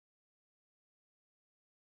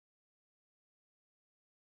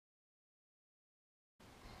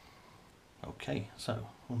Okay, so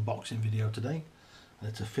unboxing video today, and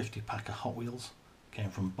it's a 50 pack of Hot Wheels.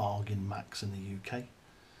 Came from Bargainmax in the UK,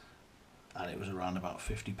 and it was around about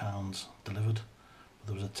 £50 delivered. But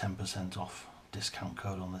there was a 10% off discount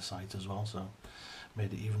code on the site as well, so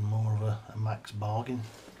made it even more of a max bargain.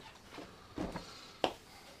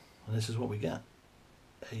 And this is what we get: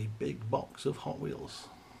 a big box of Hot Wheels,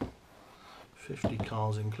 50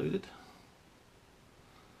 cars included,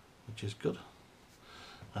 which is good.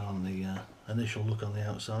 And on the initial look on the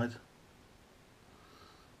outside,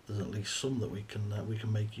 there's at least some that we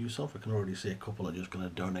can make use of. I can already see a couple are just going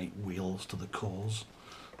to donate wheels to the cause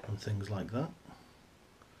and things like that.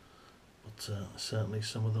 But certainly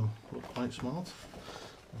some of them look quite smart.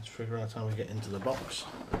 Let's figure out how we get into the box,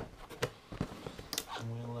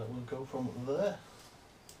 and we'll go from there.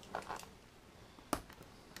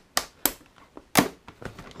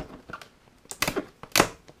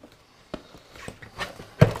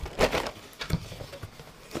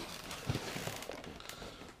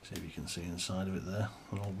 See if you can see inside of it there.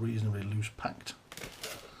 They're all reasonably loose packed.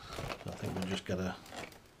 So I think we'll just get a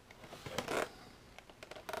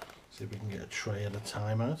see if we can get a tray at a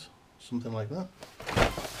time out, something like that.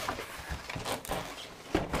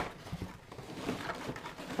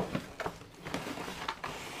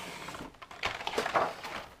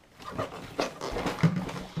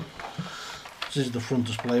 This is the front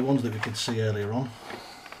display ones that we could see earlier on.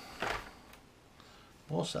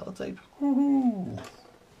 More sellotape. Woohoo!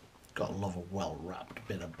 Gotta love a well wrapped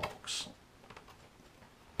bit of box.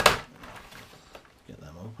 Get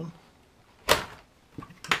them open.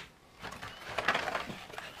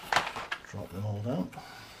 Drop them all down.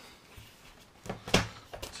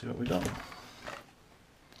 Let's see what we got.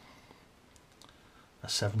 A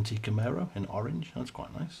 70 Camaro in orange. That's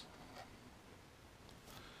quite nice.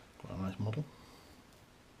 Quite a nice model.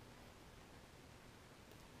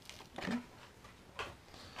 Okay.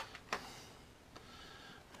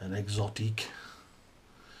 An exotic.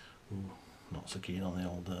 Ooh, not so keen on the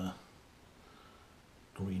old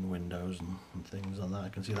green windows and things like that. I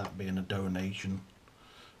can see that being a donation.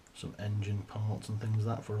 Some engine parts and things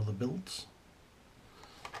like that for other builds.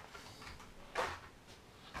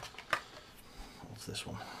 What's this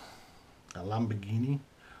one? A Lamborghini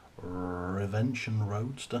Revention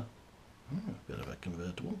Roadster. Bit of a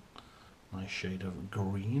convertible. Nice shade of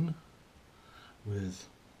green with,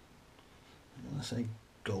 I'm going to say,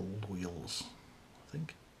 gold wheels, I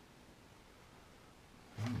think.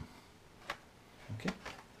 Okay.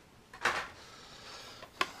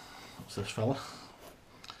 What's this fella?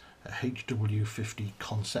 A HW50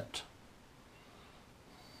 concept.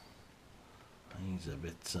 He's a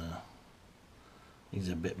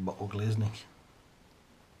bit ugly, isn't he?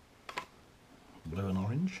 Blue and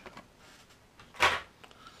orange.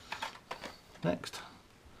 Next,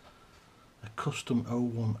 a custom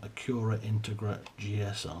 01 Acura Integra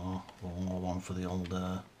GSR, or one for the old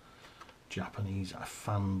Japanese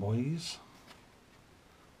fanboys.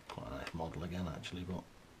 Quite a nice model again, actually, but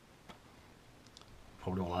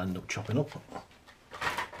probably will end up chopping up.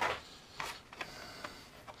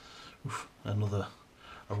 Oof,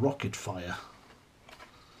 a rocket fire.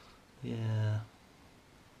 Yeah,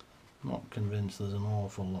 not convinced there's an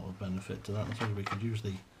awful lot of benefit to that. I think we could use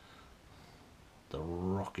the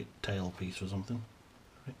rocket tail piece for something.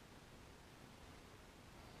 Right.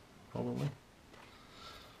 Probably.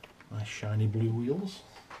 Nice shiny blue wheels.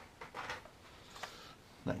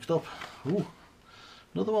 Next up, ooh,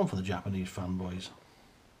 another one for the Japanese fanboys.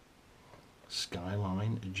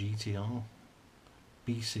 Skyline GTR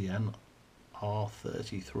BCN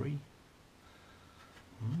R33.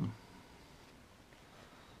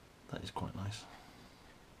 That is quite nice.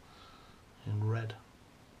 In red.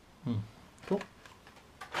 Cool.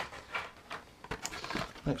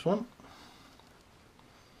 Next one.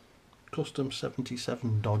 Custom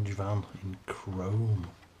 77 Dodge van in chrome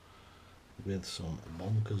with some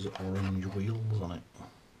bonkers orange wheels on it.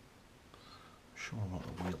 Sure about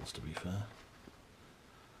the wheels, to be fair.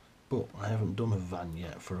 But I haven't done a van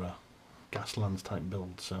yet for a Gaslands type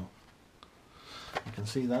build, so you can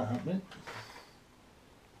see that happening.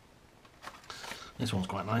 This one's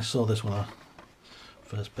quite nice. Saw this when I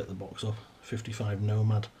first picked the box up. 55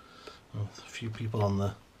 Nomad. A few people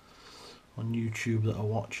on YouTube that I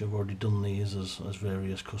watch have already done these as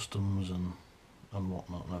various customs and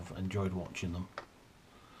whatnot, and I've enjoyed watching them.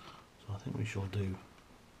 So I think we shall do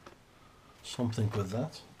something with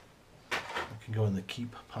that. It can go in the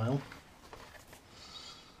keep pile.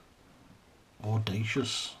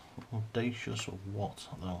 Audacious or what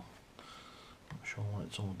though? Not sure what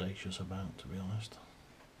it's audacious about, to be honest.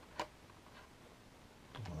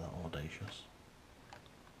 Not that audacious.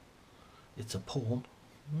 It's a pawn.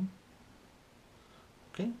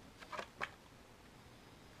 Okay.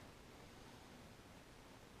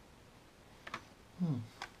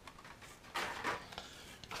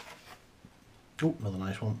 Oh, another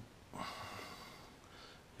nice one.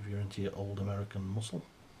 If you're into your old American muscle.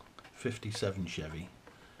 57 Chevy.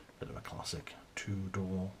 Bit of a classic.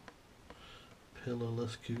 2-door.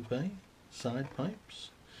 Pillarless coupe. Side pipes.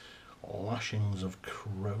 Lashings of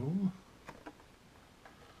chrome.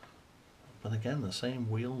 But again, the same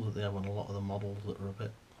wheels that they have on a lot of the models that are a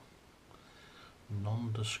bit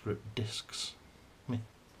nondescript discs.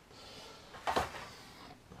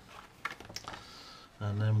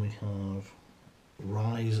 And then we have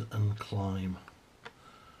Rise and Climb,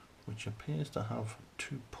 which appears to have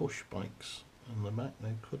 2 push bikes in the back.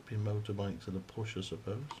 They could be motorbikes at a push, I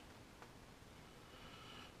suppose.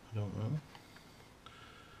 I don't know.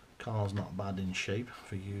 Car's not bad in shape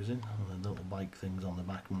for using, and the little bike things on the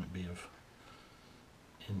back might be of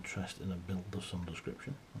interest in a build of some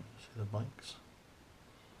description. Let's see the bikes.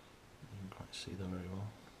 You can quite see them very well.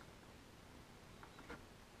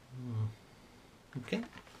 Okay.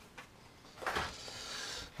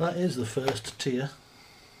 That is the first tier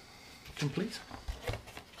complete.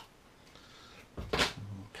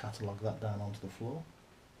 We'll catalogue that down onto the floor.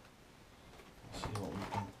 See what we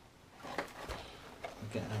can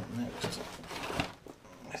get out next.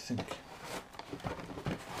 I think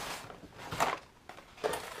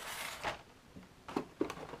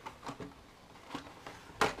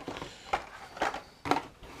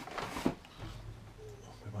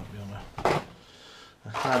we might be on a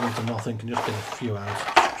hard into nothing, can just get a few out,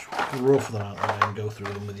 rough them out of the way and go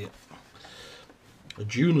through them with you. A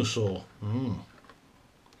Junosaur.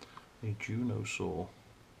 A Junosaur.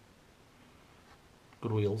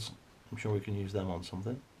 Good wheels. I'm sure we can use them on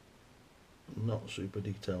something. Not super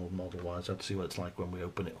detailed model wise. I have to see what it's like when we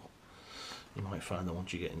open it. You might find that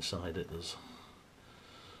once you get inside it there's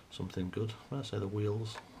something good. I say the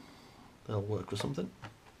wheels, they'll work for something.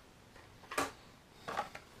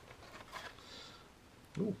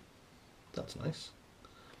 Ooh, that's nice.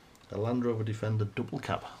 A Land Rover Defender double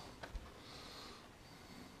cab.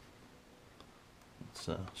 It's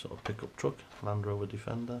a sort of pickup truck. Land Rover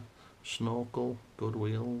Defender. Snorkel, good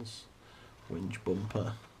wheels, winch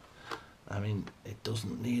bumper. I mean, it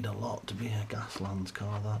doesn't need a lot to be a Gaslands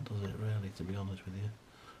car, that, does it really, to be honest with you?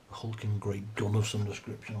 A hulking great gun of some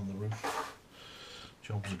description on the roof.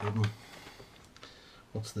 Job's a good one.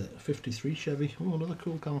 What's the 53 Chevy? Oh, another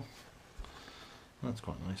cool car. That's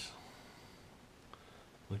quite nice.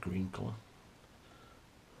 The green colour.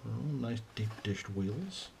 Oh, nice deep dished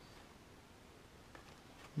wheels.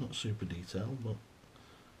 Not super detailed, but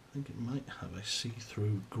I think it might have a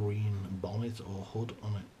see-through green bonnet or hood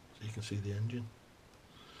on it, so you can see the engine.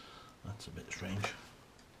 That's a bit strange.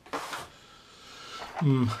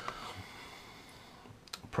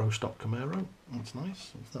 Pro stock Camaro, that's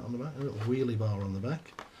nice. What's that on the back? A little wheelie bar on the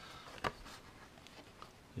back.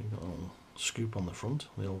 You've got a little scoop on the front,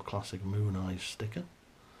 the old classic Moon Eyes sticker.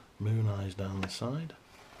 Moon Eyes down the side.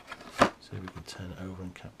 See if we can turn it over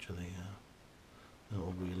and capture the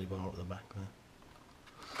little wheelie bar at the back there.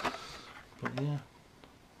 But yeah,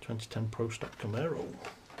 2010 Pro Stock Camaro.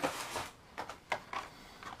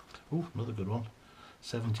 Ooh, another good one.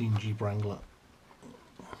 17 Jeep Wrangler.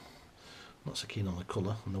 Not so keen on the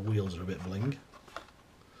colour, and the wheels are a bit bling.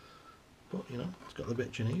 But you know, it's got the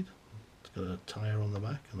bit you need. It's got a tyre on the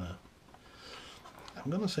back and a... I'm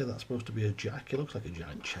going to say that's supposed to be a jack. It looks like a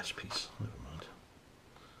giant chess piece. Never mind.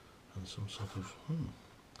 And some sort of...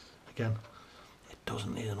 Again, it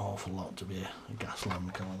doesn't need an awful lot to be a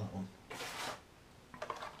Gasland car, that one.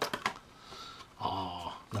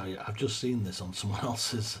 Now yeah, I've just seen this on someone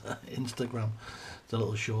else's Instagram. It's a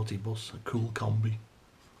little shorty bus, a cool combi.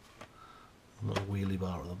 A little wheelie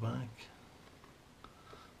bar at the back.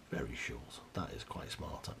 Very short. That is quite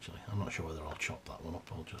smart actually. I'm not sure whether I'll chop that one up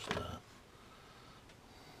or just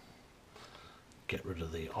get rid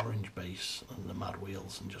of the orange base and the mad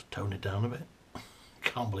wheels and just tone it down a bit.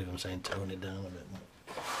 Can't believe I'm saying tone it down a bit.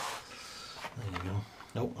 There you go.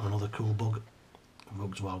 Oh, another cool bug.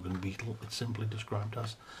 Volkswagen Beetle. It's simply described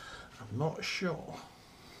as. I'm not sure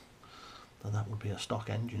that would be a stock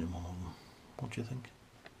engine in one of them. What do you think?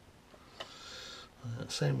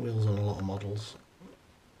 Same wheels on a lot of models.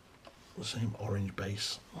 The same orange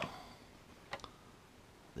base.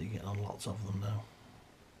 You get on lots of them now.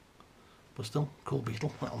 But still, cool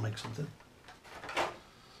Beetle. That'll make something.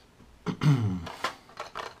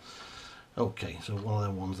 Okay, so one of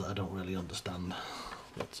them ones that I don't really understand.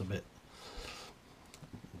 It's a bit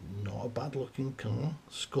not a bad looking car.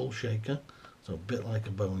 Skull Shaker, So a bit like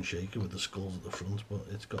a bone shaker with the skulls at the front, but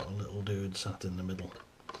it's got a little dude sat in the middle.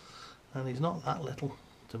 And he's not that little,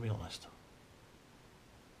 to be honest.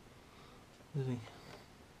 Is he?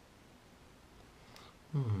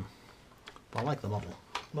 But I like the model.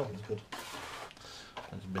 The model's good.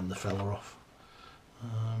 Let's bin the fella off.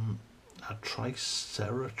 A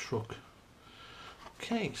Tricera truck.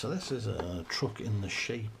 Okay, so this is a truck in the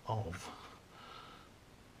shape of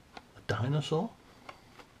a dinosaur.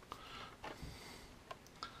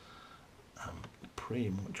 I'm pretty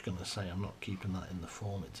much going to say I'm not keeping that in the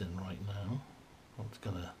form it's in right now. It's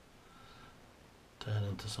going to turn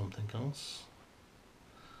into something else.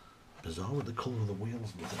 Bizarre with the colour of the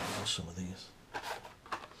wheels and things on some of these.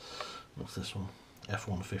 What's this one?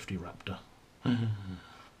 F-150 Raptor.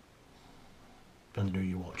 Depending who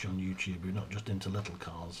you watch on YouTube, you're not just into little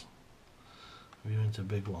cars. If you're into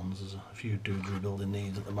big ones, there's a few dudes rebuilding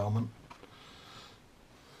these at the moment.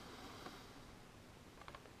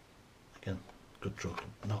 Again, good truck.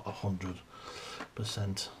 Not 100%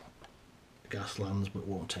 Gaslands, but it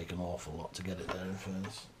won't take an awful lot to get it there in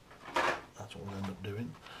fairness. That's what we'll end up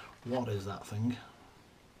doing. What is that thing?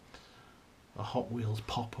 A Hot Wheels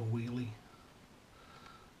popper wheelie,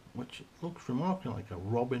 which looks remarkably like a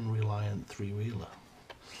Robin Reliant three-wheeler,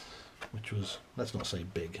 which was, let's not say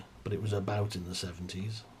big, but it was about in the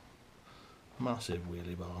 70s. Massive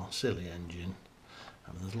wheelie bar, silly engine.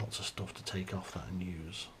 I mean, there's lots of stuff to take off that and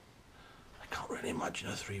use. I can't really imagine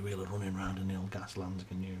a three-wheeler running around in the old Gaslands,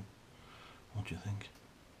 can you? What do you think?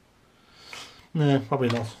 No, probably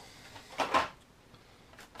not.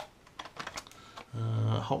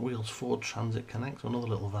 Hot Wheels Ford Transit Connect, another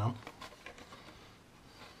little van.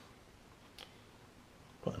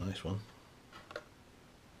 Quite a nice one.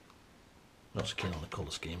 Not so keen on the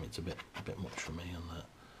colour scheme, it's a bit much for me. And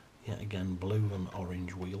yet again, blue and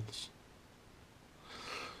orange wheels.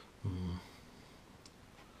 I'm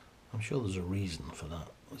sure there's a reason for that.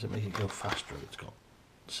 Does it make it go faster if it's got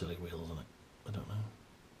silly wheels on it? I don't know.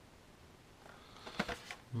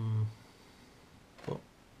 But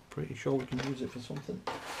pretty sure we can use it for something.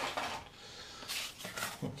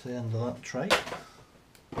 That's the end of that tray.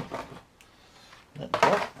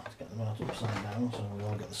 Let's get them out upside down so we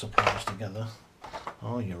all get the surprise together.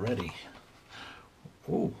 Oh, you're ready.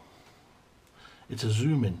 Oh, it's a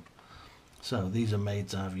zoom in. So these are made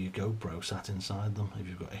to have your GoPro sat inside them if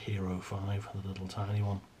you've got a Hero 5, the little tiny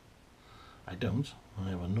one. I don't. I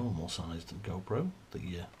have a normal sized GoPro that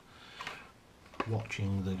you're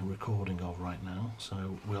watching the recording of right now,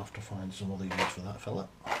 so we'll have to find some other use for that fella.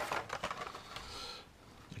 A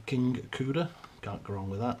King Cuda, can't go wrong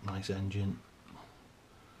with that, nice engine.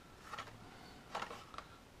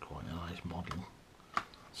 Quite a nice model.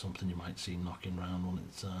 Something you might see knocking around when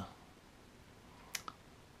it's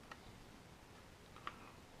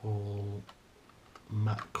all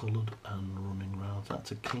matte coloured and running round. That's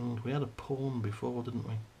a King. We had a Pawn before, didn't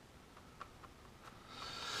we?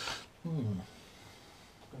 Where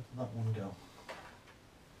did that one go?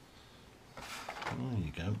 There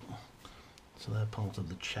you go. So they're part of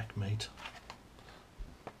the Checkmate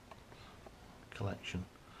collection.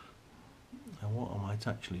 Now what I might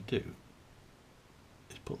actually do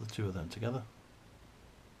is put the two of them together.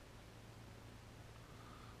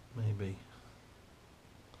 Maybe.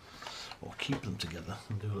 Or keep them together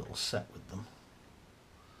and do a little set with them.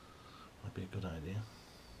 Might be a good idea.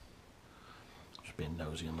 Just being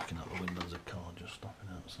nosy and looking out the windows of car just stopping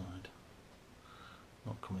outside.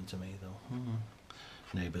 Not coming to me though.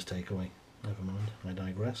 Neighbours takeaway. Never mind, I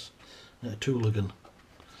digress. Tooligan.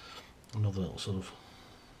 Another little sort of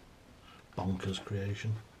bonkers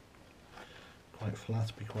creation. Quite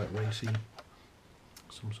flat, be quite racy.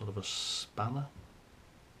 Some sort of a spanner.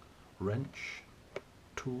 Wrench.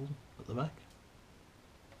 Tool at the back.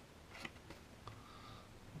 I'm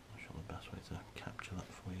not sure the best way to capture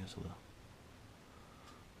that for you, so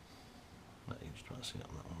let you just try to see it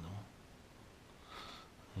on that one now.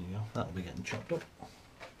 There you go, that'll be getting chopped up. I'll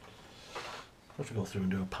have to go through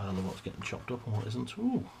and do a pile of what's getting chopped up and what isn't.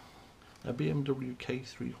 Ooh, a BMW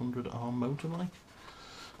K300R motorbike.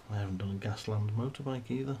 I haven't done a Gasland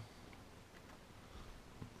motorbike either.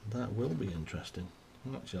 That will be interesting.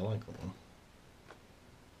 Actually, I like that one.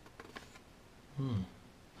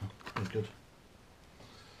 Very good.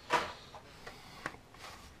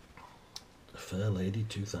 A Fair Lady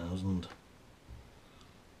 2000.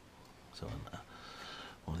 So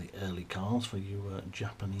one of the early cars for you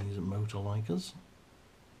Japanese motor likers.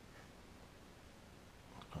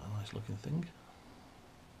 Quite a nice looking thing.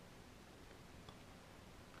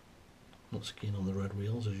 Not so keen on the red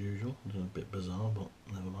wheels as usual. It's a bit bizarre, but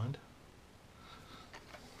never mind.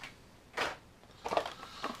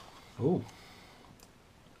 Oh,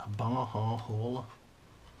 A Baja hauler.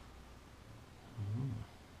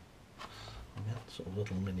 Again, sort of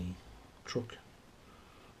little mini truck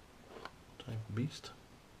type beast.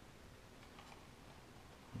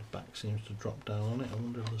 The back seems to drop down on it. I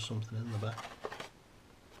wonder if there's something in the back.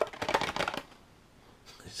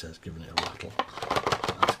 It says giving it a rattle.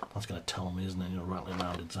 That's going to tell me, isn't it? You're rattling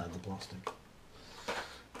around inside the plastic.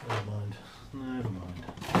 Never mind. Never mind.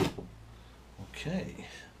 Okay.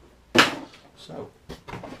 So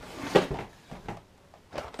we'll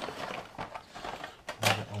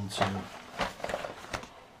get on to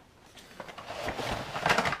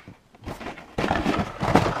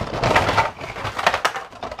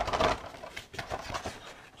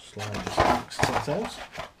slide this box set out.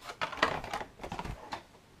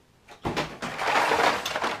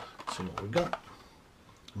 See what we've got.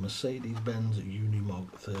 A Mercedes-Benz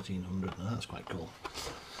Unimog 1300. Now that's quite cool.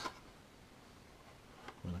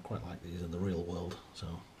 I mean, I quite like these in the real world,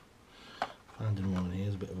 so finding one in here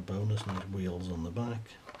is a bit of a bonus. Nice wheels on the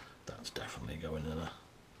back. That's definitely going in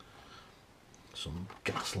some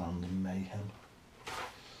Gaslands mayhem.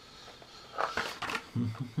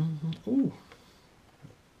 Ooh,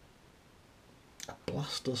 a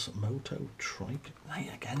Blastus Moto Trike. Hey,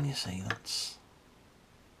 again, you see that's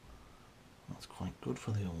quite good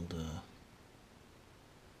for the old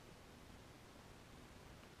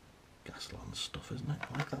Gaslands stuff, isn't it?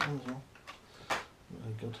 I like that one as well.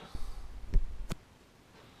 Very good.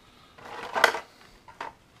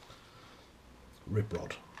 Rip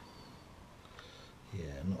rod.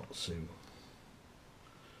 Yeah, not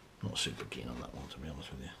super keen on that one, to be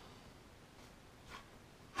honest with you.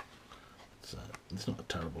 It's not a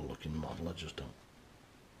terrible looking model, I just don't.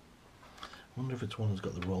 I wonder if it's one that's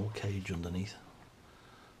got the roll cage underneath.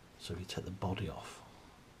 So if you take the body off,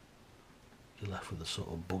 you're left with a sort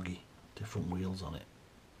of buggy, different wheels on it.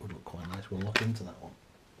 Would look quite nice. We'll look into that one.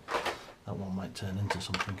 That one might turn into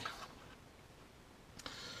something.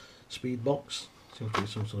 Speed box. Seems to be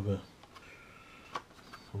some sort of a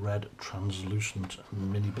red translucent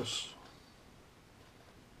minibus.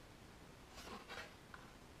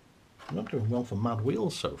 I'm not doing well for Mad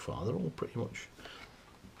Wheels so far. They're all pretty much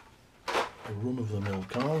a run-of-the-mill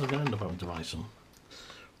cars. I'm going to end up having to buy some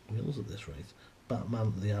wheels at this rate.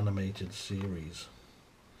 Batman the Animated Series.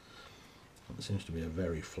 That seems to be a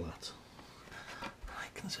very flat. I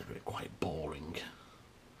consider it quite boring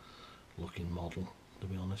looking model, to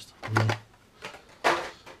be honest.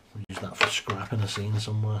 We'll use that for scrap in a scene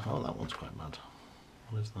somewhere. Oh, that one's quite mad.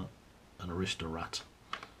 What is that? An Aristorat.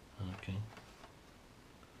 Okay.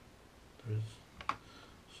 There is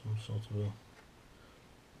some sort of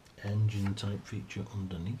a engine type feature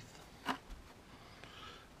underneath at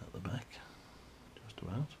the back, just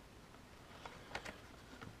about.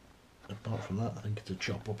 Apart from that, I think it's a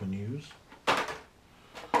chop up and use.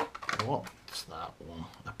 What's that one?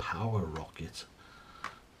 A power rocket.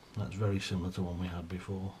 That's very similar to one we had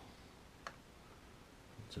before.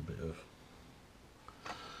 It's a bit of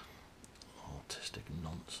artistic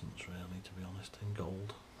nonsense, really, to be honest, in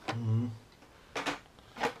gold.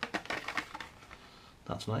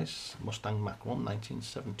 That's nice. Mustang Mach 1,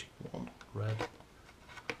 1971, red.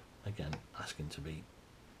 Again, asking to be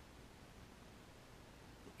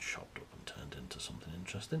chopped up and turned into something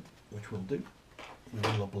interesting, which we'll do. We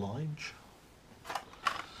will oblige.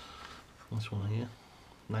 This one here,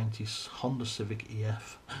 90s Honda Civic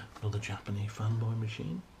EF, another Japanese fanboy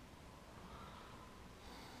machine.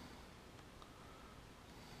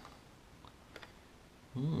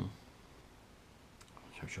 I'm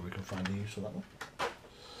sure we can find a use for that one.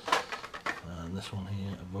 And this one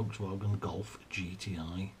here, a Volkswagen Golf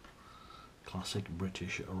GTI, classic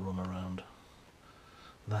British runaround.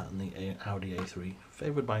 That and the Audi A3,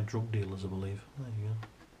 favoured by drug dealers, I believe. There you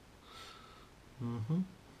go.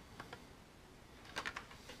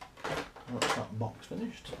 That's that box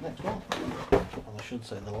finished. Next one, and I should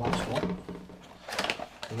say the last one.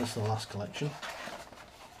 So this is the last collection.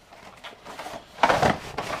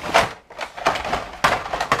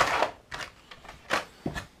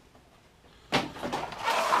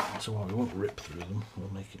 So we won't rip through them,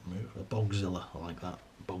 we'll make it move. A Bogzilla, I like that.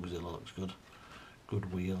 Bogzilla looks good.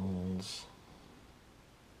 Good wheels.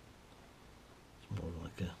 It's more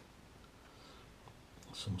like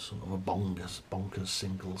some sort of a bonkers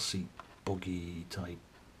single seat buggy type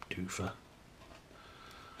doofer.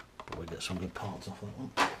 Probably get some good parts off that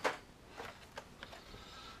one.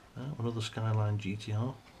 Another Skyline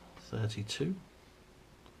GTR 32.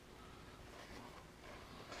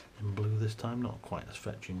 In blue this time, not quite as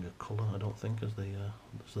fetching a colour, I don't think, as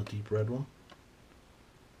the deep red one.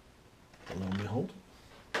 But lo and behold,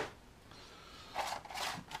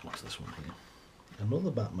 what's this one here?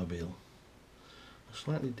 Another Batmobile. A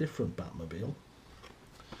slightly different Batmobile,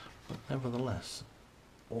 but nevertheless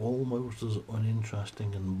almost as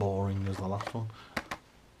uninteresting and boring as the last one,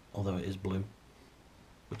 although it is blue,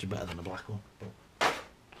 which is better than the black one, but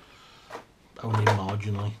only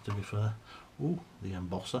marginally, to be fair. Ooh, the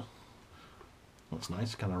embosser. That's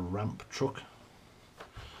nice, kind of ramp truck.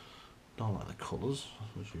 Don't like the colours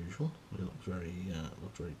as usual. It looks very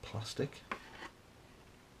plastic.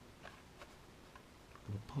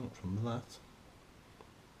 But apart from that,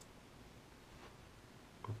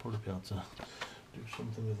 we'll probably be able to do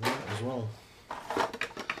something with that as well. I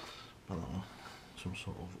don't know, some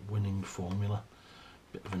sort of winning formula,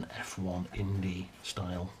 bit of an F1 Indy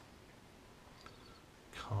style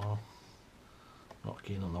car. Not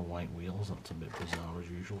keen on the white wheels, that's a bit bizarre as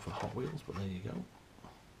usual for Hot Wheels, but there you go.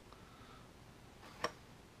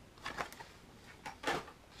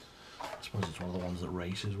 I suppose it's one of the ones that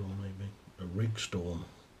races well, maybe. A Rig Storm.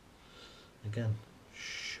 Again,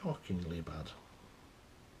 shockingly bad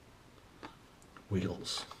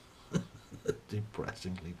wheels.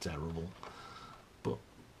 Depressingly terrible, but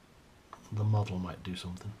the model might do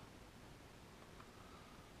something.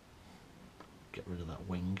 Get rid of that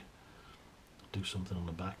wing, do something on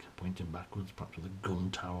the back, pointing backwards, perhaps with a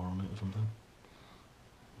gun tower on it or something.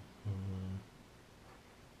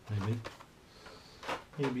 Maybe.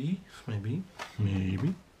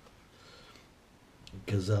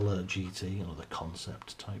 Gazella GT, another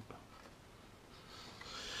concept type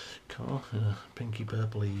car in a pinky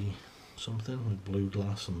purpley something with blue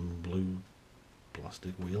glass and blue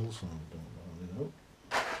plastic wheels. I don't really know.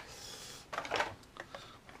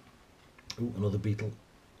 Ooh, another Beetle,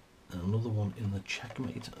 and another one in the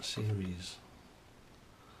Checkmate series.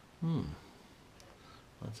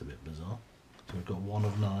 That's a bit bizarre. So we've got 1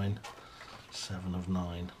 of 9, 7 of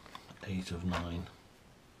 9, 8 of 9.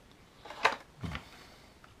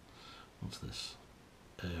 What's this?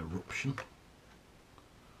 Eruption.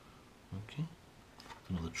 Okay.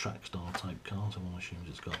 Another track star type car, so one assumes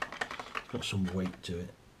it's got some weight to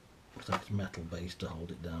it. Looks like it's metal based to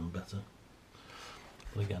hold it down better.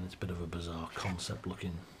 But again, it's a bit of a bizarre concept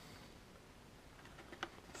looking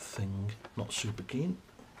thing. Not super keen.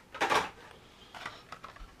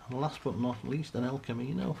 And last but not least, an El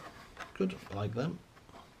Camino. Good, I like them.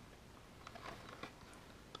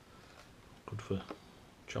 Good for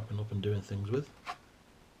chopping up and doing things with.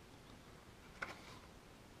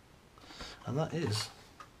 And that is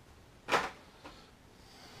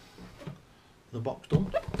the box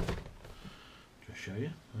done. Just show you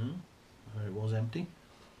where it was empty.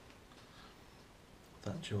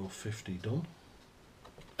 That's your 50 done.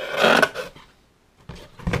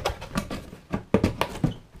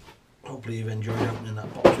 Hopefully you've enjoyed opening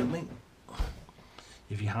that box with me.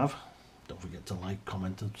 If you have, don't forget to like,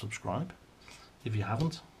 comment and subscribe. If you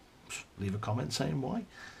haven't, leave a comment saying why.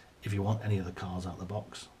 If you want any of the cars out of the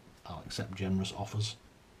box, I'll accept generous offers.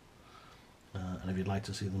 And if you'd like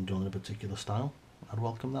to see them done in a particular style, I'd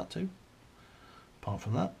welcome that too. Apart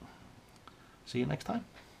from that, see you next time.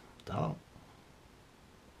 Ta-ra.